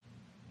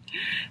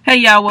Hey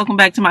y'all, welcome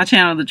back to my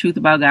channel, The Truth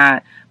About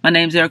God. My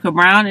name's Erica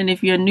Brown, and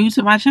if you're new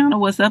to my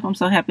channel, what's up? I'm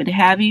so happy to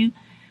have you.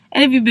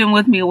 And if you've been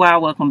with me a while,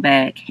 welcome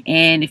back.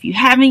 And if you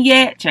haven't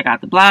yet, check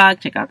out the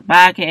blog, check out the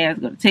podcast,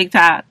 go to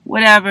TikTok,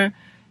 whatever.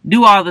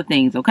 Do all the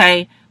things,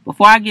 okay?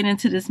 Before I get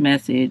into this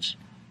message,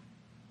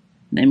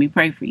 let me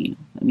pray for you.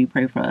 Let me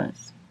pray for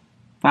us.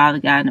 Father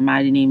God, in the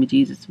mighty name of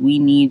Jesus, we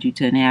need you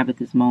to inhabit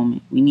this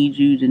moment. We need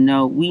you to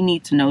know, we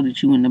need to know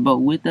that you're in the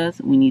boat with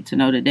us. We need to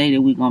know today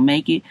that we're going to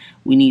make it.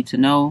 We need to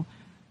know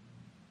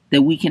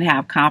that we can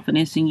have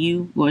confidence in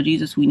you, Lord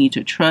Jesus. We need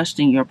to trust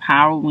in your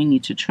power. We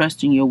need to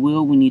trust in your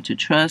will. We need to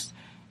trust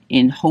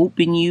and hope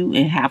in you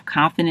and have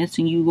confidence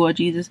in you, Lord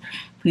Jesus.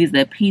 Please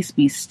let peace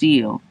be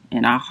still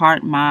in our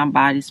heart, mind,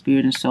 body,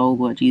 spirit, and soul,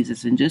 Lord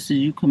Jesus. And just as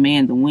you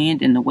command the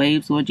wind and the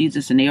waves, Lord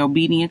Jesus, and they're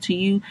obedient to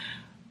you,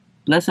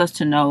 bless us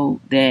to know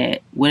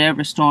that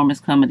whatever storm is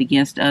coming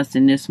against us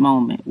in this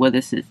moment,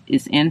 whether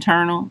it's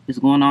internal, it's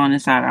going on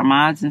inside our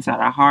minds, inside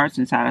our hearts,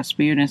 inside our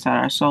spirit, inside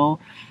our soul,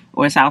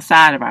 or it's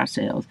outside of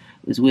ourselves,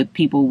 it's with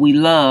people we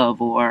love,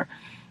 or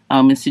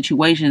in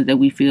situations that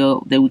we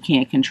feel that we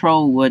can't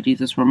control, Lord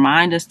Jesus,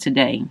 remind us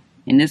today,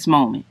 in this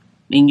moment,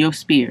 in your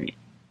spirit,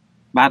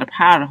 by the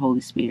power of the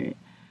Holy Spirit,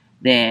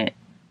 that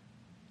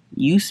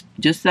you,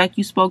 just like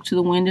you spoke to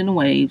the wind and the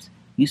waves,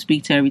 you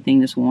speak to everything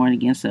that's warring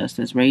against us,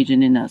 that's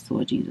raging in us,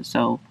 Lord Jesus.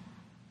 So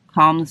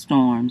calm the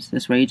storms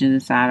that's raging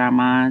inside our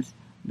minds,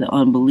 the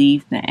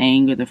unbelief, the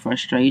anger, the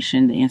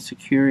frustration, the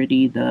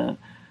insecurity, the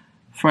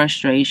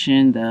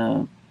frustration,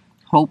 the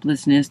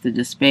hopelessness, the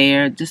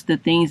despair, just the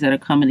things that are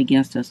coming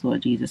against us,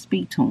 Lord Jesus.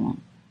 Speak to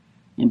them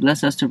and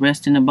bless us to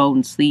rest in the boat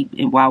and sleep,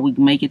 and while we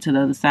make it to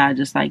the other side,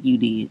 just like you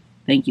did.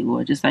 Thank you,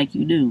 Lord, just like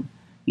you do.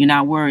 You're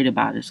not worried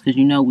about us because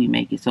you know we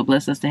make it. So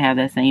bless us to have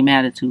that same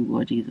attitude,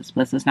 Lord Jesus.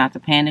 Bless us not to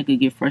panic or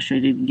get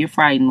frustrated or get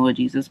frightened, Lord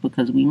Jesus,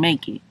 because we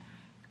make it.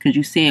 Because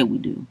you said we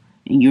do.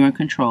 And you're in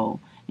control.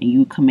 And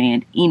you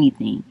command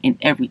anything and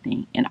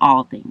everything and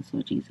all things,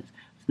 Lord Jesus.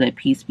 So let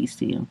peace be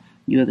still.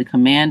 You're the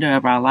commander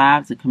of our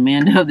lives, the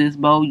commander of this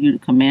boat. You're the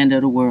commander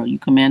of the world. You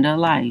commander of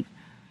life.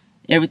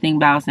 Everything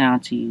bows down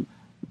to you.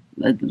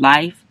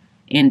 Life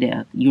and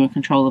death. You're in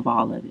control of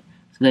all of it.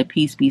 So let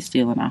peace be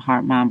still in our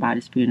heart, mind,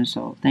 body, spirit, and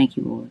soul. Thank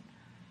you, Lord.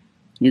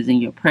 It is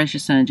in your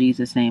precious Son,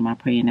 Jesus' name, I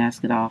pray and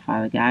ask it all,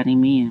 Father God.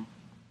 Amen.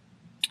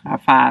 Our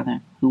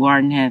Father, who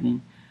art in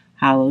heaven,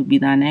 hallowed be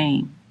thy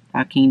name.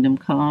 Thy kingdom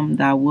come,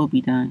 thy will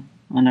be done,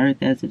 on earth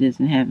as it is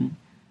in heaven.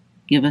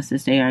 Give us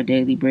this day our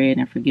daily bread,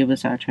 and forgive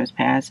us our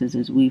trespasses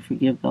as we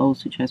forgive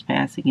those who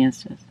trespass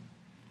against us.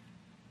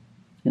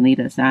 And lead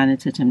us not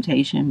into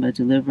temptation, but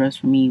deliver us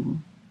from evil.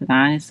 For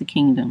thine is the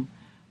kingdom,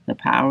 the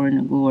power, and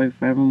the glory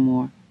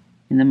forevermore.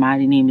 In the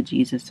mighty name of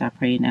Jesus, I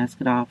pray and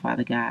ask it all,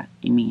 Father God.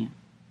 Amen.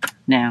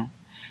 Now,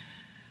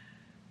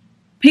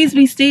 peace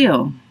be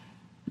still.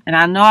 And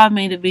I know I've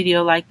made a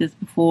video like this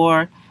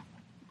before,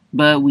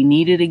 but we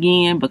need it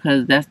again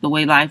because that's the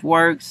way life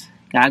works.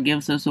 God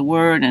gives us a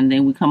word, and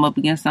then we come up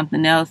against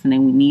something else, and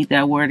then we need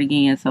that word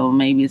again. So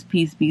maybe it's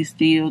peace be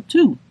still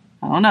too.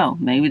 I don't know.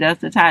 Maybe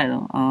that's the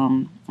title.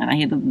 And I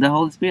hear the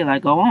Holy Spirit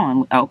like, go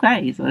on.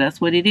 Okay, so that's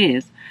what it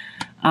is.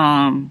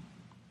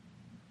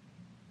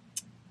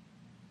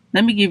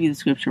 Let me give you the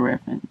scripture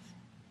reference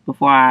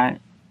before I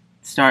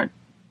start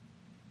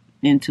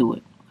into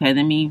it. Okay,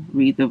 let me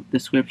read the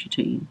scripture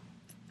to you.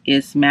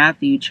 It's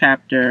Matthew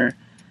chapter,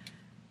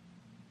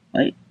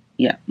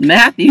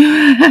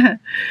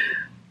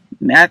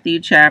 Matthew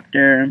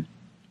chapter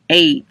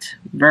 8,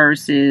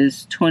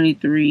 verses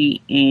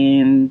 23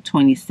 and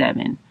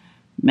 27.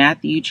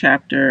 Matthew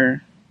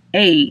chapter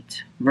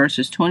 8,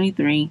 verses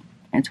 23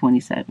 and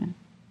 27.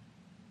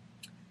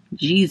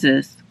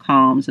 Jesus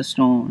calms a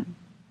storm.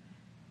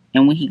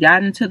 And when he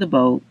got into the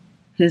boat,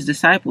 his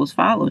disciples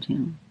followed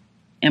him.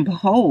 And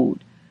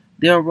behold,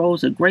 there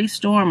arose a great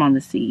storm on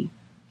the sea,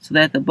 so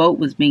that the boat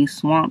was being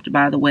swamped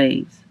by the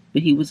waves,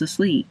 but he was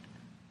asleep.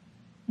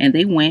 And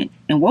they went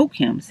and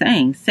woke him,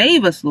 saying,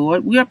 Save us,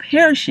 Lord, we are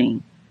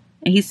perishing.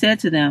 And he said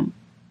to them,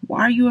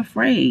 Why are you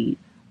afraid,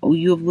 O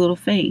you of little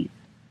faith?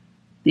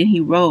 Then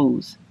he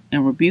rose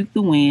and rebuked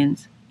the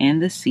winds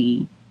and the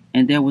sea,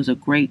 and there was a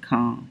great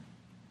calm.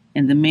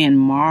 And the men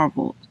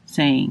marveled,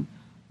 saying,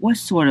 What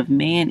sort of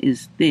man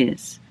is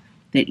this,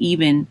 that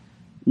even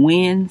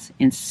winds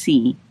and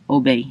sea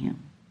obey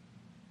him?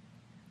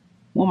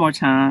 One more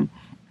time.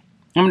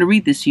 I'm going to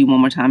read this to you one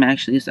more time,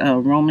 actually. It's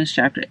Romans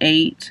chapter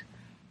 8,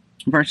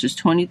 verses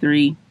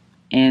 23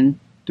 and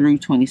through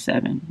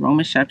 27.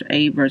 Romans chapter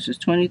 8, verses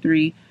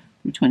 23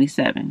 through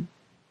 27.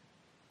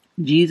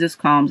 Jesus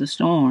calms a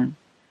storm.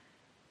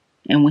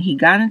 And when he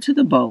got into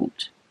the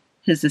boat,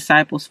 his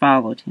disciples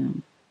followed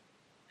him.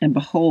 And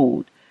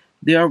behold,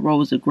 there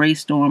arose a great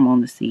storm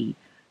on the sea,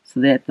 so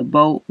that the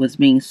boat was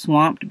being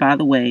swamped by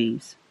the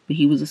waves, but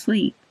he was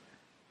asleep.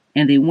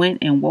 And they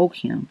went and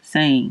woke him,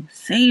 saying,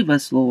 Save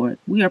us, Lord,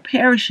 we are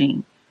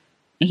perishing.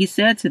 And he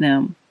said to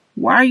them,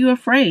 Why are you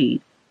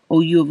afraid, O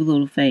you of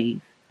little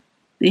faith?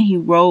 Then he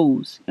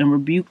rose and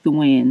rebuked the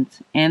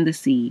winds and the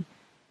sea,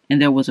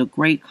 and there was a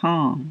great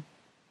calm.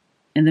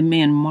 And the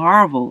men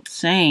marveled,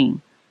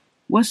 saying,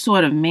 What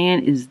sort of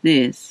man is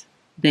this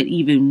that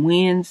even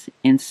winds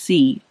and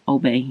sea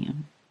obey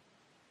him?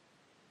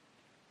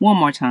 One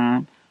more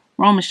time.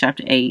 Romans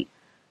chapter 8.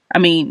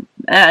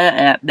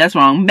 That's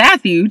wrong.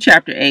 Matthew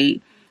chapter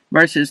 8,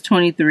 verses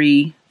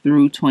 23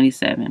 through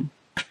 27.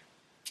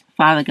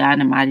 Father God, in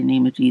the mighty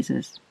name of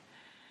Jesus,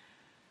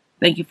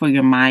 thank you for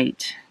your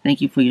might. Thank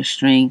you for your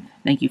strength.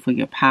 Thank you for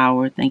your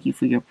power. Thank you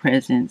for your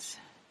presence.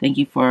 Thank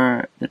you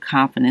for the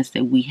confidence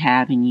that we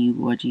have in you,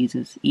 Lord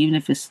Jesus. Even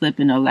if it's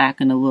slipping or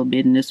lacking a little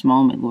bit in this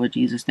moment, Lord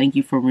Jesus, thank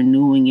you for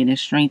renewing it and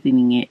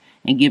strengthening it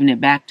and giving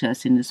it back to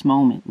us in this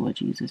moment, Lord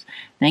Jesus.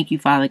 Thank you,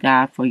 Father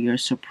God, for your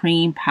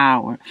supreme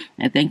power.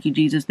 And thank you,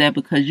 Jesus, that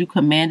because you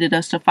commanded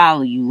us to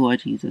follow you, Lord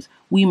Jesus,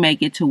 we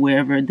make it to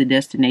wherever the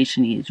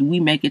destination is. We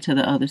make it to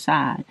the other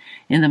side.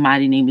 In the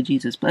mighty name of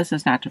Jesus, bless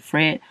us not to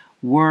fret,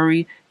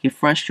 worry, get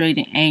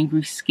frustrated,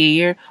 angry,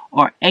 scared,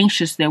 or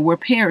anxious that we're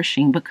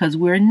perishing, because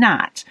we're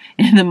not.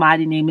 In the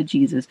mighty name of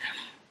Jesus,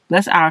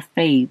 bless our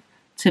faith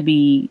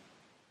to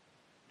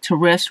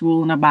rest,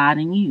 rule, and abide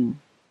in you.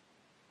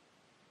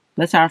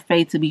 Bless our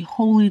faith to be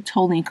wholly,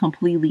 totally, and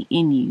completely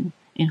in you,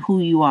 in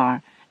who you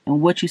are,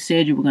 and what you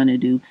said you were going to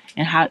do,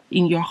 and how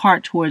in your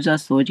heart towards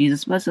us, Lord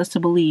Jesus. Bless us to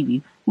believe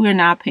you. We are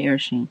not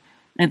perishing.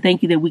 And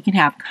thank you that we can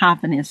have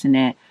confidence in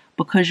that,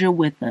 because you're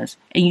with us,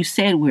 and you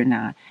said we're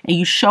not, and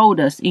you showed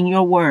us in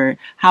your word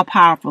how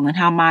powerful and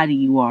how mighty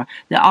you are,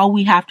 that all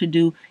we have to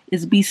do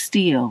is be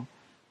still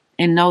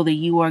and know that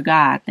you are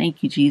God.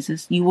 Thank you,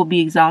 Jesus. You will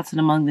be exalted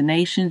among the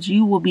nations.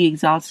 You will be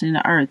exalted in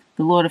the earth.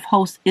 The Lord of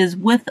hosts is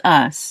with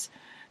us.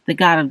 The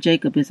God of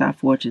Jacob is our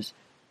fortress,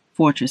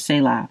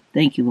 Selah.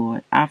 Thank you,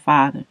 Lord. Our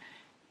Father,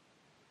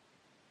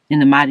 in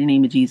the mighty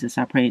name of Jesus,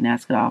 I pray and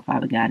ask it all,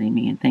 Father God.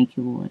 Amen. Thank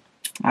you, Lord.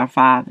 Our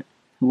Father,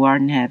 who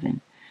art in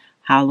heaven,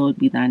 hallowed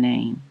be thy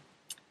name.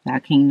 Thy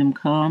kingdom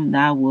come,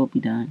 thy will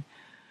be done,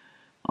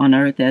 on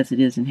earth as it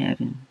is in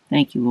heaven.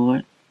 Thank you,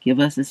 Lord. Give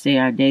us this day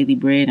our daily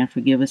bread, and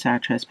forgive us our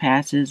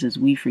trespasses as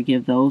we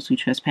forgive those who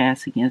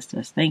trespass against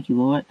us. Thank you,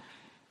 Lord.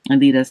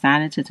 And lead us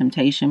not into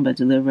temptation, but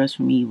deliver us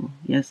from evil.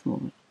 Yes,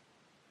 Lord.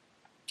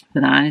 For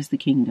thine is the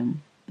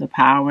kingdom, the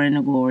power, and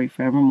the glory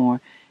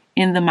forevermore.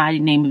 In the mighty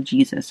name of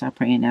Jesus, I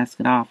pray and ask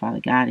it all, Father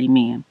God.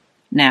 Amen.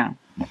 Now,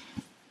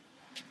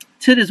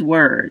 to this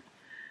word,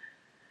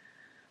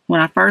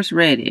 when I first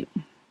read it,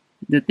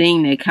 the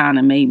thing that kind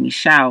of made me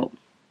shout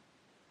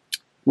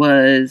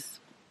was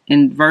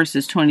in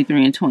verses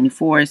 23 and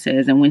 24. It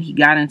says, and when he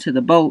got into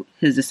the boat,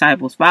 his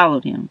disciples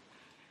followed him.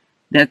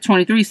 That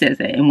 23 says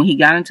that. And when he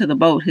got into the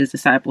boat, his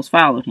disciples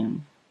followed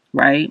him.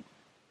 Right?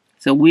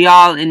 So we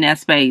all in that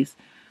space.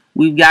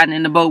 We've gotten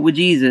in the boat with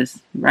Jesus.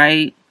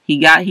 Right?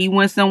 He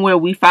went somewhere.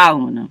 We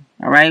following him.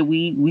 All right?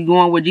 We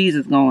going where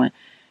Jesus going.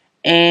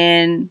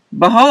 And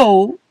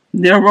behold,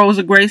 there arose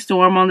a great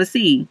storm on the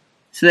sea,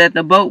 so that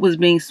the boat was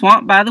being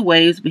swamped by the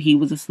waves, but he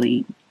was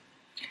asleep.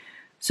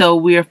 So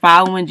we are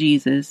following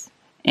Jesus,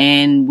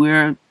 and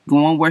we're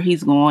going where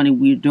he's going,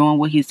 and we're doing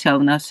what he's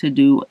telling us to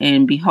do.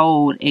 And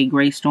behold, a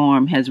great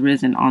storm has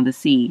risen on the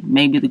sea.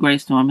 Maybe the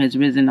great storm has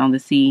risen on the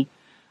sea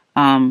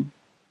in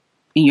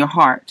your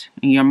heart,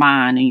 in your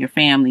mind, in your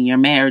family, in your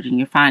marriage, in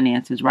your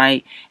finances,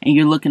 right? And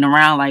you're looking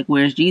around like,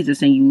 where's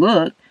Jesus? And you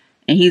look,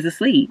 and he's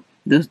asleep.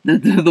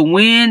 The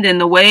wind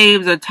and the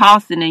waves are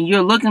tossing, and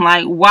you're looking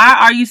like, why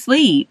are you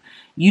asleep?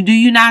 Do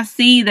you not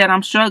see that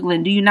I'm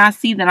struggling? Do you not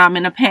see that I'm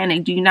in a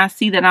panic? Do you not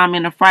see that I'm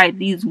in a fright?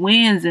 These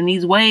winds and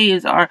these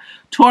waves are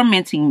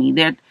tormenting me.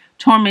 They're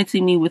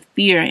tormenting me with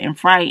fear and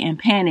fright and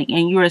panic,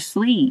 and you're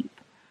asleep.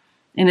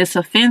 And it's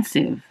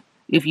offensive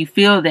if you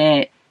feel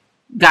that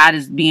God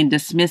is being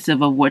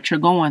dismissive of what you're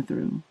going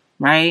through,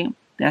 right?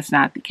 That's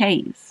not the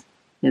case.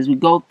 As we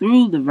go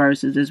through the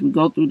verses, as we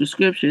go through the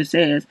scripture, it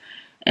says,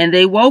 and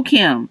they woke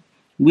him.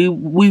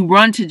 We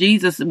run to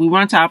Jesus. We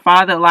run to our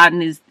Father a lot in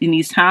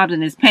these times,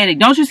 in this panic.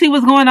 Don't you see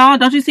what's going on?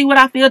 Don't you see what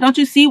I feel? Don't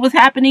you see what's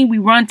happening? We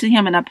run to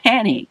him in a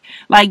panic.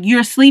 Like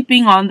you're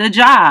sleeping on the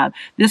job.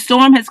 The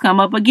storm has come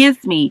up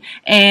against me,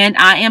 and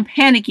I am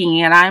panicking,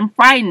 and I am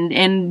frightened,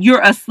 and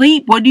you're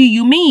asleep. What do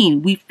you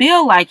mean? We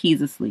feel like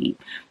he's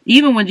asleep.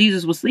 Even when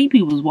Jesus was asleep,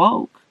 he was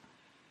woke.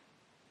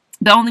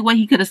 The only way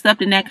he could have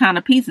slept in that kind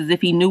of peace is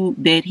if he knew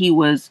that he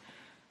was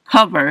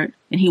covered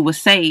and he was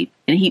safe,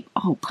 and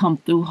come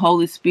through,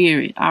 Holy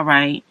Spirit. All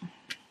right.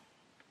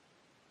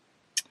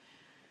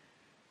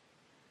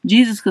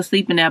 Jesus could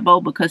sleep in that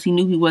boat because he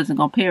knew he wasn't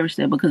going to perish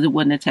there, because it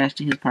wasn't attached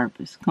to his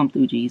purpose. Come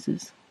through,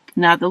 Jesus.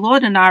 Now, the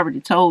Lord had already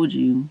told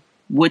you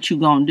what you're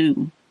going to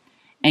do,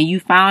 and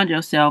you found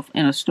yourself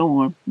in a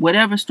storm,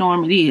 whatever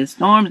storm it is.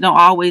 Storms don't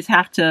always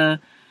have to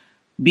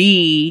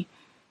be,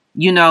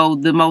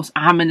 the most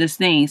ominous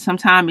thing.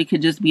 Sometimes it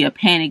could just be a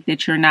panic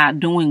that you're not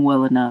doing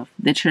well enough,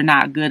 that you're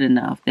not good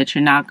enough, that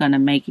you're not going to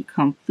make it.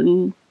 Come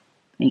through.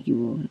 Thank you,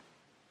 Lord.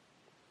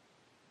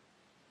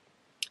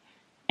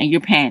 And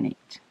you're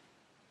panicked.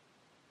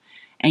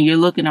 And you're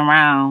looking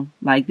around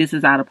like this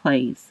is out of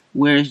place.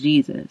 Where's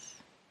Jesus?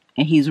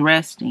 And he's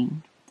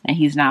resting, and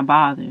he's not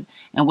bothered.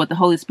 And what the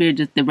Holy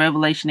Spirit the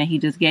revelation that he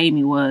just gave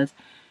me was,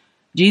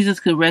 Jesus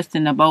could rest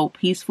in the boat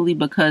peacefully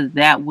because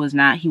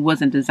he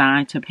wasn't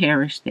designed to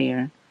perish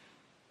there.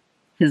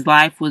 His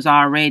life was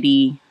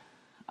already,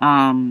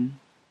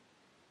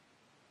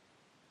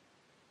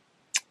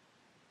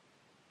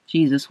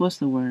 Jesus, what's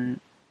the word?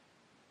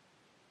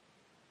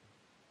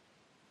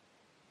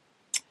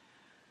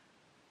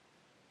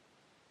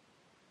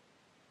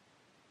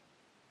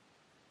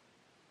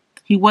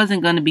 He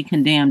wasn't going to be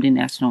condemned in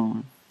that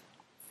storm.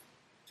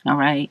 All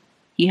right.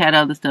 He had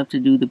other stuff to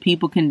do. The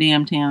people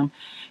condemned him.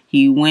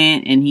 He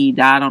went and he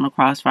died on the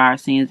cross for our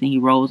sins, and he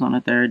rose on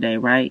the third day,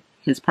 right?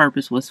 His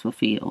purpose was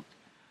fulfilled.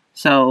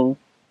 So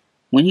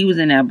when he was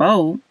in that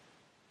boat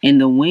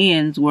and the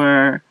winds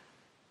were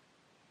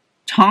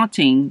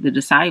taunting the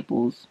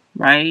disciples,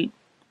 right?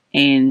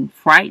 And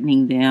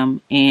frightening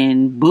them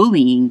and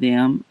bullying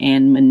them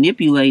and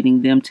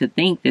manipulating them to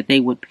think that they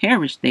would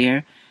perish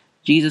there,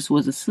 Jesus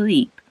was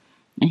asleep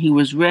and he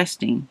was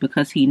resting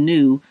because he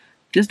knew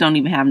this don't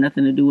even have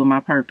nothing to do with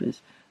my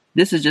purpose.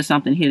 This is just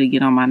something here to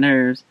get on my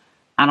nerves.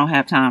 I don't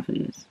have time for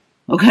this.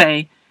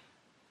 Okay?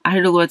 I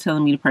heard the Lord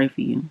telling me to pray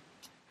for you.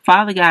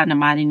 Father God, in the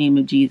mighty name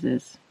of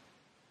Jesus,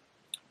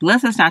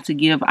 bless us not to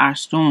give our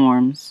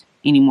storms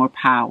any more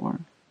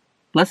power.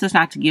 Bless us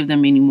not to give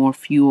them any more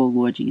fuel,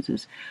 Lord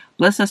Jesus.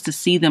 Bless us to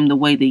see them the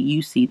way that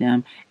you see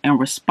them and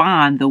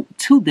respond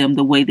to them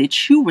the way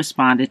that you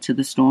responded to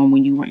the storm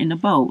when you were in the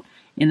boat.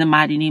 In the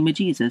mighty name of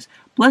Jesus.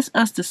 Bless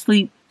us to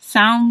sleep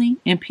soundly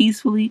and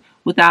peacefully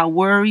without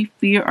worry,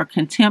 fear, or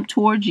contempt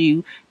towards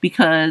you,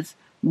 because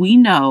we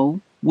know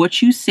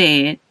what you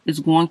said is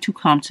going to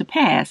come to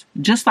pass,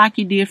 just like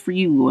it did for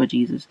you, Lord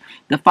Jesus.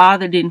 The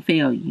Father didn't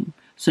fail you,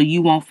 so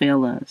you won't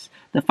fail us.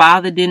 The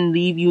Father didn't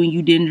leave you and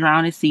you didn't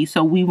drown at sea,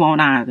 so we won't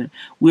either.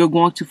 We're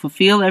going to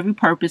fulfill every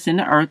purpose in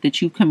the earth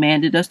that you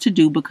commanded us to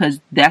do, because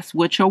that's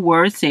what your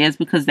word says,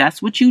 because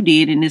that's what you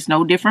did, and it's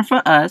no different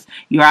for us.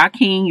 You're our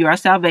King, you're our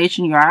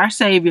salvation, you're our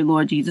Savior,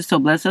 Lord Jesus. So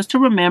bless us to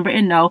remember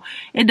and know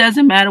it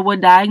doesn't matter what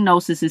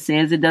diagnosis it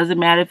says. It doesn't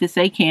matter if it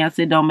say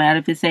cancer. It don't matter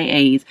if it say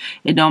AIDS.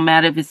 It don't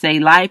matter if it say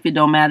life. It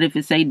don't matter if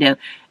it say death.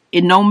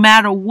 No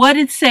matter what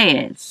it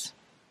says,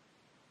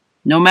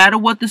 no matter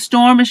what the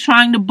storm is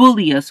trying to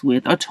bully us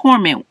with, or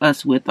torment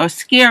us with, or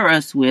scare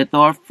us with,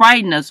 or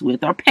frighten us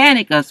with, or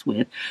panic us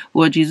with,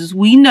 Lord Jesus,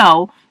 we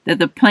know that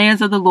the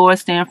plans of the Lord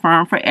stand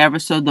firm forever,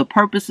 so the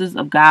purposes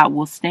of God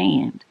will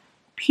stand,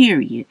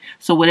 period.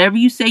 So whatever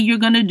you say you're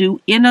going to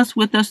do in us,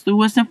 with us,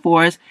 through us, and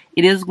for us,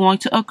 it is going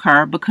to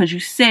occur because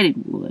you said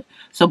it would.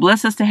 So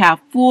bless us to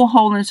have full,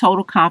 whole, and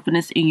total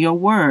confidence in your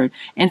word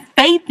and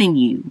faith in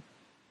you.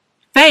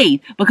 Faith,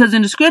 because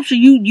in the scripture,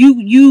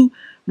 you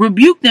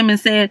rebuked them and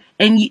said,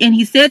 and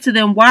he said to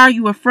them, why are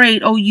you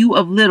afraid, O you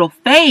of little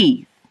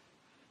faith?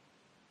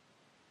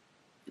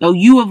 O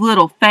you of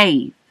little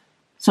faith.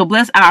 So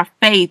bless our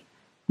faith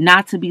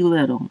not to be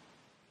little.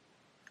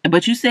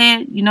 But you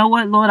said, you know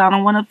what, Lord, I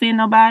don't want to offend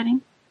nobody.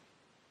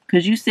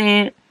 Because you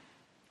said,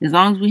 as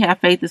long as we have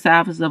faith the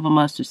size of a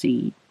mustard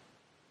seed,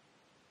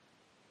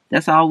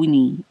 that's all we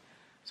need.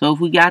 So if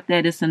we got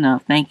that, it's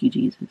enough. Thank you,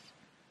 Jesus.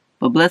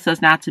 But bless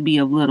us not to be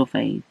of little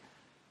faith.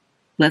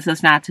 Bless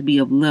us not to be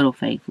of little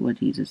faith, Lord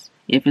Jesus.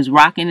 If it's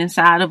rocking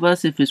inside of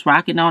us, if it's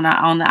rocking on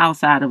the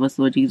outside of us,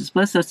 Lord Jesus,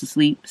 bless us to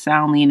sleep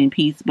soundly and in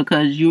peace,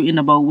 because you're in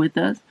the boat with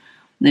us.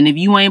 Then if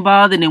you ain't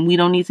bothered, then we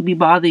don't need to be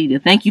bothered either.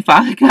 Thank you,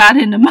 Father God,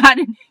 in the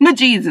mighty name of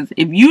Jesus.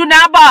 If you're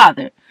not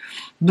bothered,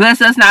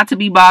 bless us not to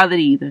be bothered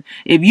either.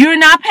 If you're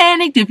not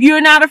panicked, if you're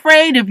not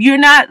afraid, if you're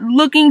not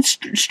looking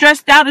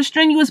stressed out or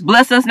strenuous,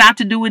 bless us not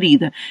to do it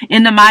either.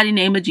 In the mighty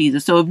name of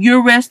Jesus. So if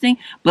you're resting,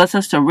 bless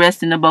us to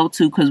rest in the boat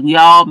too, because we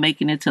all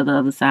making it to the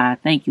other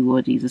side. Thank you,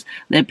 Lord Jesus.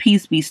 Let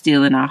peace be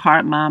still in our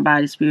heart, mind,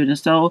 body, spirit, and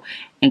soul.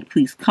 And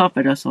please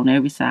comfort us on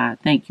every side.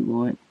 Thank you,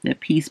 Lord. Let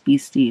peace be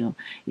still.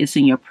 It's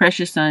in your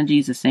precious Son,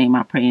 Jesus' name,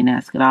 I pray and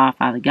ask it all,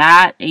 Father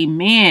God.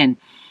 Amen.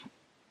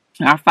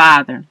 Our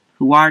Father,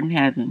 who art in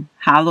heaven,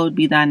 hallowed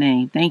be thy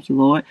name. Thank you,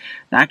 Lord.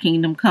 Thy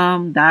kingdom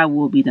come, thy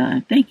will be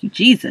done. Thank you,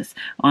 Jesus,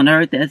 on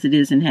earth as it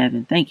is in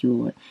heaven. Thank you,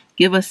 Lord.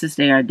 Give us this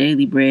day our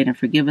daily bread, and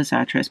forgive us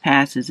our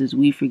trespasses as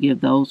we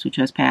forgive those who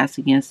trespass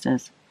against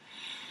us.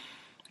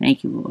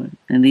 Thank you, Lord.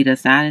 And lead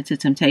us not into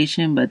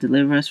temptation, but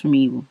deliver us from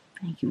evil.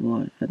 Thank you,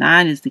 Lord. For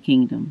thine is the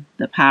kingdom,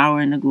 the power,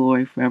 and the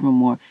glory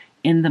forevermore.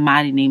 In the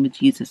mighty name of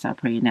Jesus, I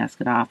pray and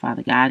ask it all,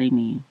 Father God.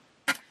 Amen.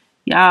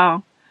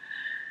 Y'all,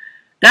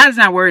 God is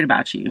not worried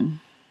about you.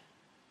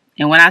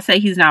 And when I say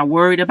he's not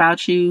worried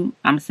about you,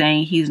 I'm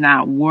saying he's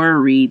not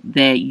worried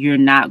that you're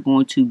not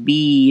going to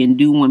be and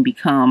do and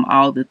become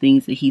all the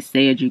things that he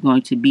said you're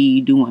going to be,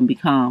 do, and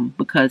become,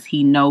 because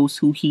he knows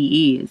who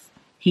he is.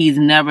 He's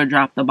never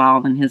dropped the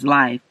ball in his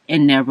life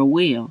and never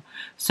will.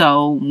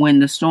 So when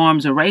the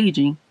storms are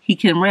raging, he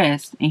can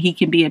rest and he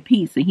can be at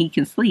peace and he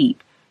can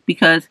sleep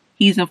because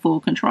he's in full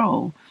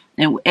control.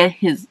 And at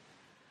his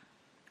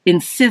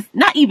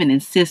not even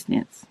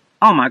insistence.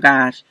 Oh my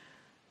gosh.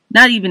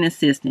 Not even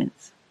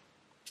insistence.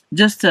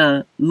 Just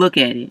to look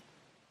at it.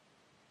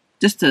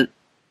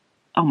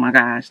 Oh my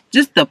gosh.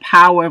 Just the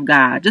power of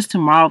God. Just to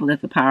marvel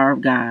at the power of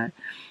God.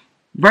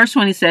 Verse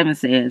 27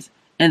 says,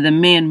 And the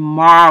men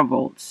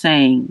marveled,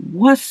 saying,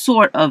 what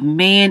sort of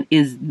man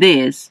is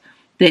this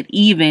that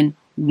even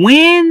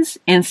winds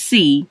and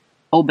sea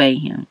obey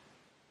him?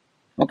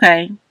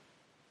 Okay?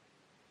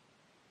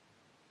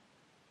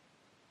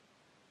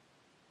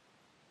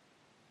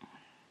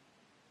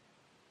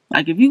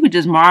 Like, if you could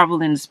just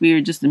marvel in the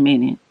spirit just a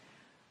minute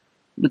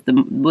with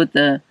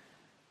the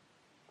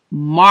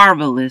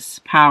marvelous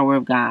power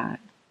of God,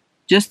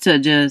 just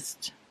sit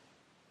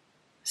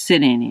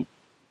in it,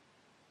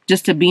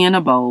 just to be in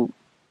a boat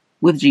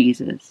with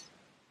Jesus.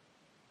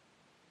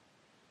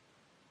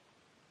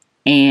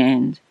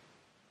 And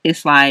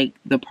it's like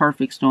the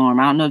perfect storm.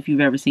 I don't know if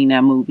you've ever seen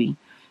that movie,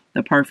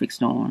 The Perfect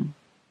Storm.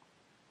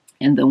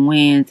 And the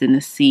winds and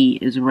the sea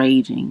is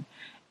raging,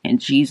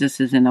 and Jesus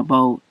is in a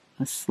boat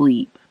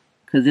asleep,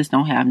 because this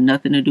don't have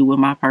nothing to do with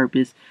my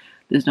purpose.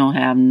 This don't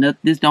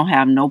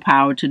have no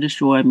power to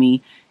destroy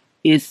me.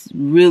 It's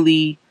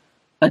really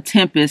a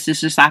tempest.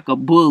 It's just like a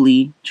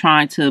bully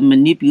trying to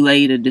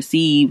manipulate or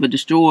deceive or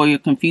destroy or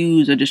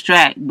confuse or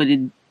distract, but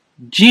it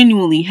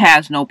genuinely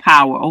has no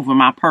power over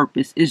my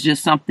purpose. It's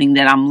just something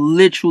that I'm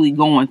literally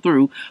going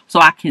through,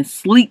 so I can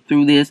sleep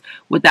through this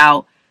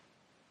without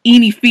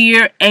any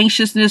fear,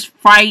 anxiousness,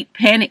 fright,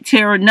 panic,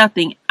 terror,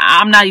 nothing.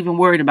 I'm not even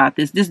worried about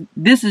this.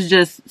 This is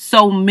just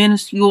so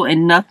minuscule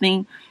and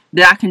nothing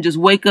that I can just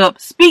wake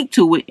up, speak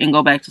to it, and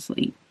go back to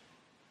sleep.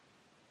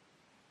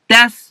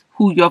 That's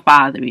who your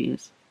Father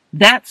is.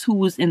 That's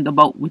who is in the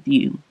boat with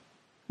you.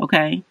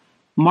 Okay?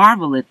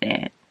 Marvel at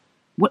that.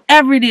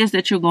 Whatever it is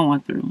that you're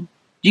going through,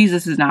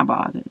 Jesus is not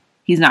bothered.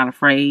 He's not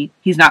afraid.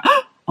 He's not,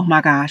 oh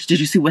my gosh, did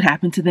you see what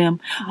happened to them?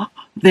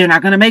 They're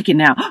not going to make it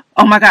now.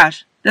 Oh my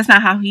gosh. That's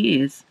not how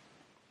he is.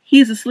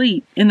 He's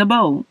asleep in the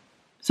boat.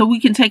 So we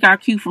can take our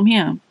cue from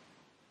him.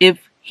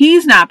 If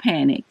he's not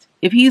panicked,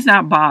 if he's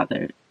not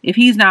bothered, if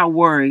he's not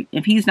worried,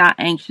 if he's not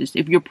anxious,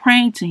 if you're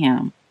praying to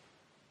him,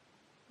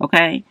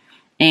 okay,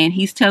 and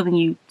he's telling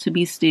you to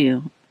be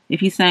still,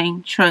 if he's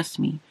saying, trust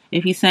me,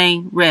 if he's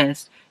saying,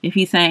 rest, if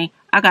he's saying,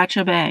 I got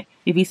your back,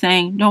 if he's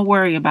saying, don't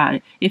worry about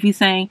it, if he's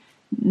saying,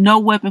 no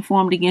weapon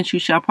formed against you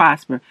shall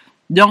prosper,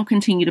 don't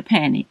continue to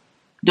panic.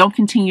 Don't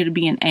continue to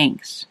be in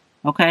angst.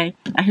 Okay?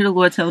 I hear the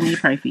Lord telling me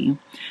to pray for you.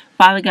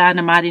 Father God, in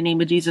the mighty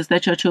name of Jesus,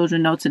 let your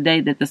children know today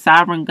that the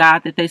sovereign God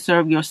that they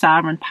serve, your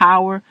sovereign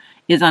power,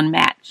 is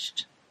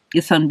unmatched.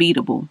 It's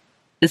unbeatable.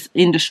 It's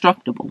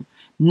indestructible.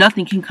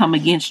 Nothing can come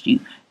against you.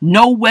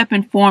 No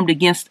weapon formed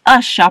against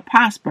us shall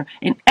prosper,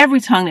 and every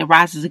tongue that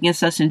rises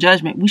against us in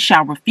judgment we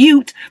shall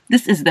refute.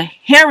 This is the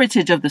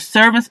heritage of the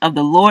servants of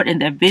the Lord,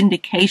 and their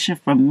vindication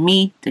from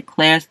me,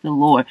 declares the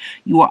Lord.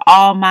 You are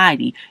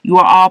almighty. You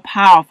are all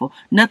powerful.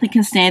 Nothing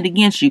can stand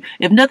against you.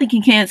 If nothing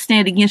can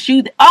stand against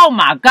you, oh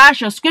my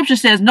gosh, your scripture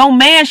says no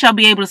man shall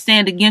be able to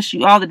stand against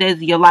you all the days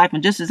of your life.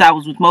 And just as I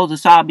was with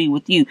Moses, so I'll be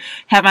with you.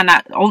 Have I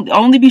not?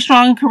 Only be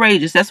strong and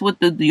courageous. That's what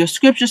your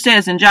scripture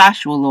says in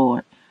Joshua,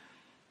 Lord.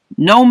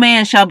 No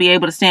man shall be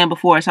able to stand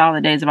before us all the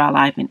days of our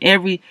life. And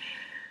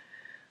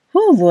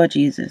Lord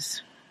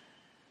Jesus.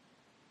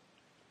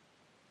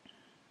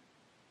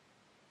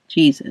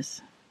 Jesus.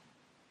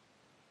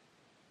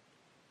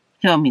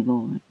 Help me,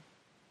 Lord.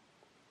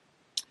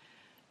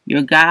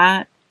 Your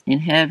God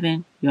in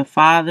heaven, your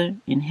Father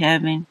in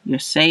heaven, your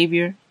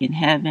Savior in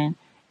heaven,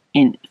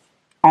 and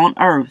on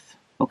earth,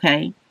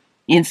 okay?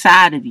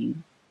 Inside of you.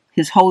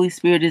 His Holy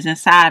Spirit is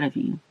inside of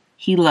you.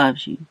 He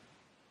loves you.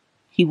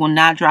 He will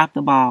not drop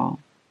the ball.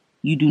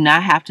 You do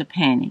not have to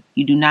panic.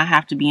 You do not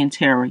have to be in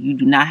terror. You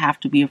do not have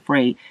to be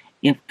afraid.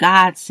 If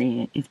God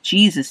said, if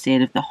Jesus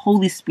said, if the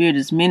Holy Spirit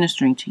is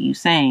ministering to you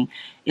saying,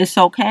 it's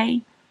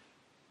okay,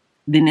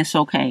 then it's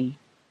okay.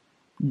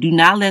 Do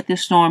not let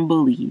this storm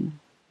bully you.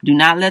 Do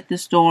not let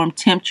this storm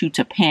tempt you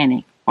to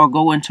panic or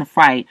go into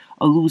fright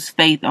or lose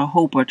faith or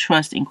hope or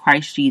trust in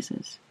Christ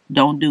Jesus.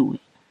 Don't do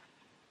it.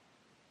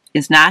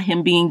 It's not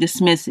him being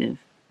dismissive.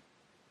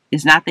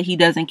 It's not that he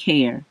doesn't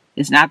care.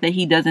 It's not that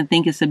he doesn't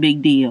think it's a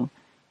big deal.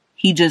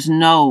 He just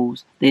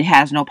knows that it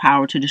has no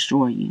power to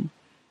destroy you.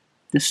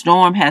 The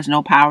storm has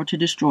no power to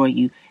destroy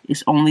you.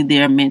 It's only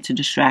there meant to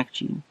distract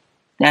you.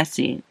 That's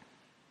it.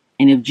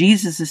 And if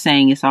Jesus is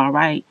saying it's all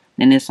right,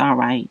 then it's all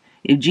right.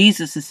 If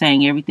Jesus is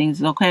saying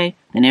everything's okay,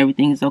 then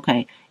everything is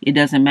okay. It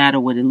doesn't matter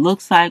what it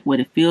looks like, what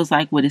it feels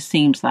like, what it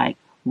seems like.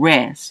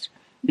 Rest.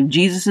 If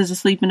Jesus is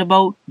asleep in the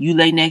boat, you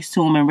lay next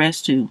to him and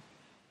rest too.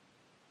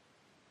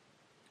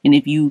 And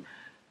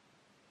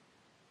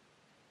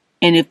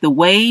if the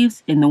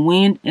waves and the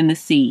wind and the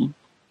sea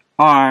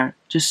are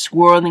just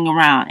swirling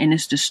around and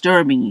it's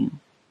disturbing you,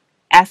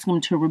 ask him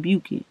to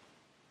rebuke it.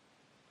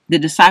 The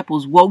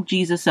disciples woke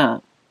Jesus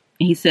up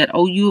and he said,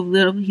 oh, you of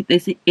little, they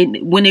said, and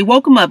when they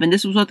woke him up, and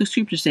this is what the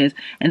scripture says,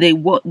 and they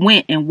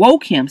went and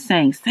woke him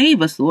saying,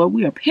 save us, Lord,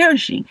 we are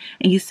perishing.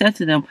 And he said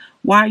to them,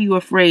 why are you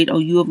afraid, oh,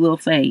 you of little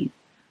faith?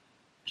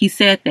 He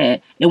said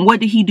that. And what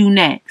did he do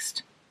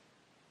next?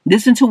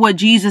 Listen to what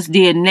Jesus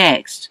did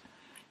next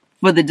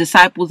for the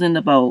disciples in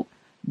the boat.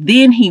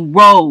 Then he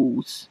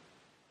rose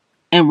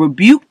and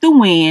rebuked the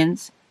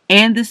winds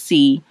and the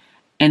sea,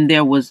 and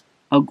there was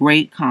a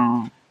great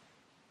calm.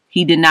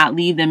 He did not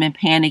leave them in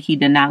panic. He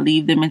did not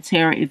leave them in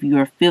terror. If you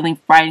are feeling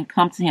frightened,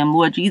 come to him.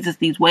 Lord Jesus,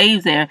 these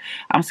waves there,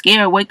 I'm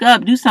scared. Wake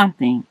up. Do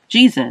something.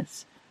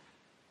 Jesus.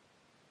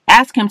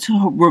 Ask him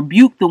to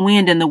rebuke the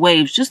wind and the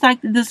waves, just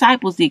like the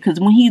disciples did. Because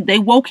when they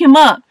woke him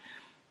up,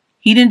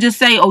 he didn't just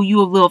say, oh,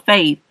 you have little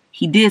faith.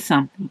 He did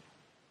something.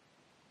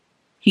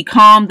 He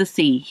calmed the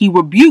sea. He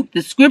rebuked,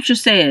 the scripture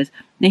says,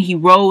 then he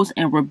rose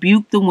and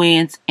rebuked the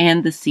winds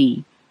and the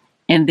sea.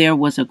 And there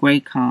was a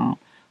great calm.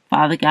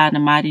 Father God, in the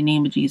mighty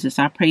name of Jesus,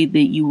 I pray that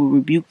you will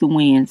rebuke the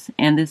winds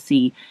and the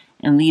sea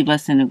and leave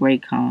us in a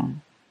great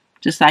calm.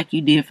 Just like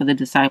you did for the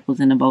disciples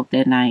in the boat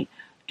that night,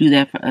 do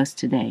that for us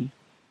today.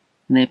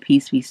 Let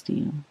peace be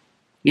still.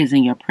 It is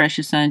in your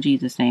precious Son,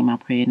 Jesus' name, I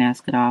pray and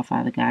ask it all,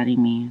 Father God.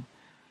 Amen.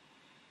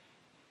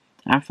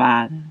 Our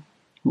Father,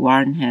 who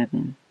art in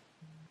heaven,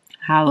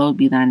 hallowed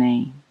be thy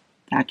name.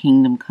 Thy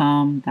kingdom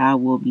come, thy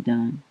will be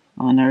done,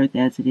 on earth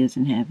as it is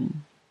in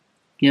heaven.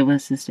 Give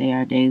us this day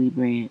our daily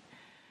bread,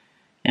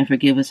 and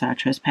forgive us our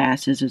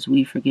trespasses as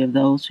we forgive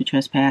those who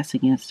trespass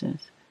against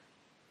us.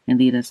 And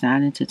lead us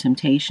not into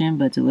temptation,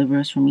 but deliver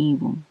us from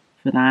evil.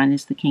 For thine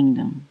is the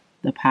kingdom,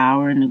 the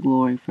power, and the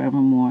glory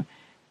forevermore.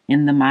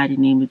 In the mighty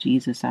name of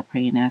Jesus, I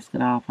pray and ask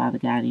it all, Father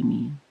God.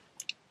 Amen.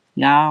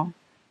 Y'all,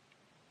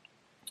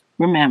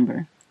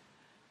 remember,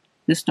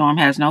 this storm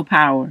has no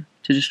power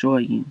to destroy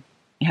you.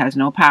 It has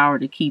no power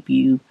to keep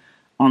you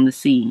on the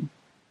sea.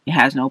 It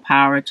has no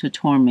power to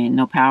torment,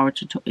 no power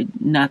to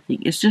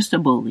nothing. It's just a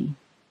bully.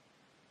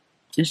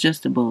 It's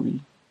just a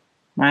bully,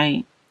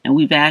 right? And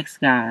we've asked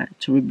God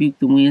to rebuke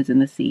the winds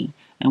and the sea.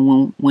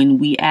 And when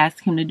we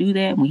asked him to do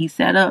that, when he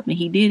sat up and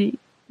he did it,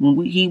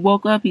 when he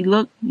woke up, he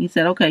looked, he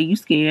said, okay, you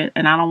scared,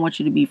 and I don't want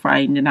you to be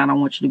frightened, and I don't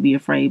want you to be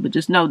afraid, but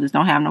just know this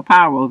don't have no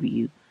power over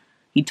you.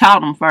 He taught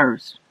them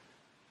first.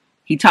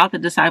 He taught the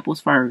disciples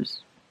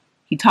first.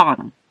 He taught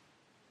them.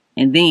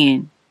 And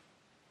then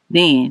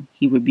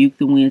he rebuked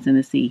the winds and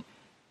the sea,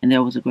 and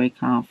there was a great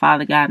calm.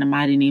 Father God, in the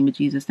mighty name of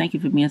Jesus, thank you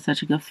for being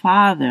such a good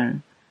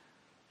Father.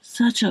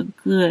 Such a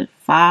good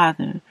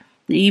Father.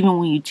 That even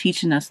when you're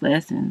teaching us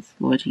lessons,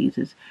 Lord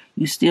Jesus,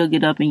 you still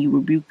get up and you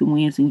rebuke the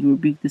winds and you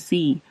rebuke the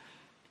sea.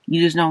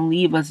 You just don't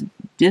leave us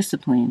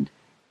disciplined.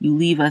 You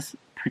leave us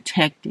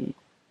protected.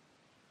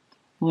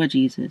 Lord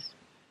Jesus,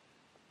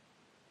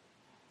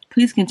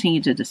 please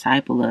continue to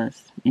disciple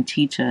us and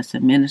teach us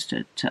and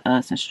minister to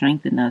us and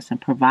strengthen us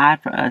and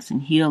provide for us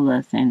and heal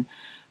us and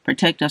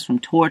protect us from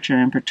torture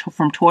and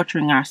from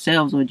torturing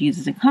ourselves, Lord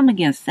Jesus, and come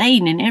against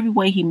Satan in every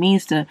way he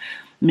means to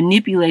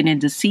manipulate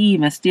and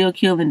deceive and steal,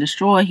 kill, and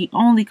destroy. He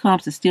only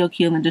comes to steal,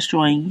 kill, and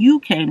destroy. And you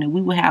came that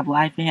we would have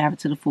life and have it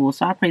to the full.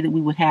 So I pray that we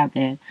would have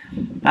that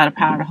by the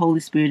power of the Holy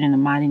Spirit in the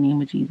mighty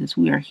name of Jesus.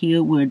 We are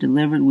healed. We are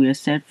delivered. We are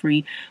set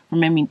free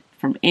from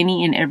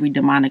any and every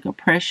demonic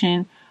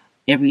oppression,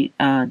 every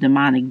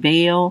demonic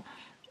veil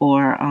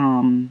or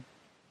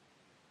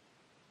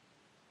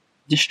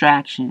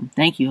distraction.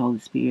 Thank you, Holy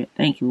Spirit.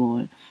 Thank you,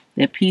 Lord.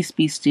 That peace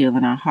be still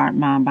in our heart,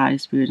 mind, body,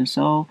 spirit, and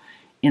soul.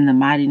 In the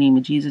mighty name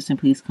of Jesus, and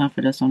please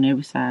comfort us on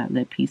every side.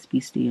 Let peace be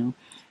still.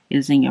 It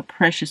is in your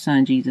precious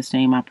Son, Jesus'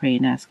 name, I pray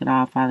and ask it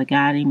all, Father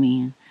God.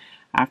 Amen.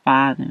 Our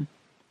Father,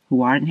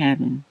 who art in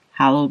heaven,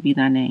 hallowed be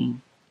thy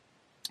name.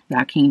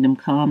 Thy kingdom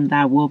come,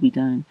 thy will be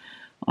done,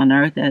 on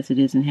earth as it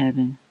is in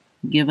heaven.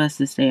 Give us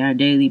this day our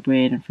daily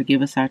bread, and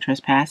forgive us our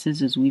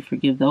trespasses as we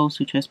forgive those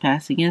who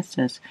trespass against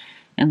us.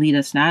 And lead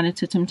us not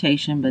into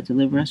temptation, but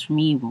deliver us from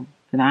evil.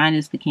 For thine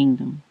is the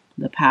kingdom,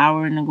 the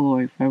power, and the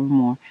glory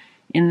forevermore.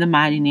 In the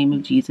mighty name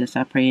of Jesus,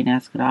 I pray and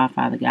ask it all,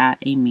 Father God.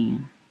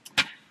 Amen.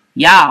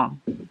 Y'all,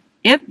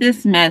 if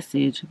this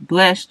message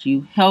blessed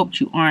you,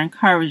 helped you, or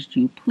encouraged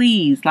you,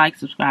 please like,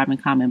 subscribe,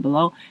 and comment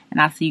below. And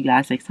I'll see you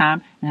guys next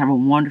time. And have a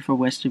wonderful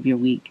rest of your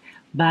week.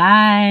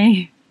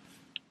 Bye.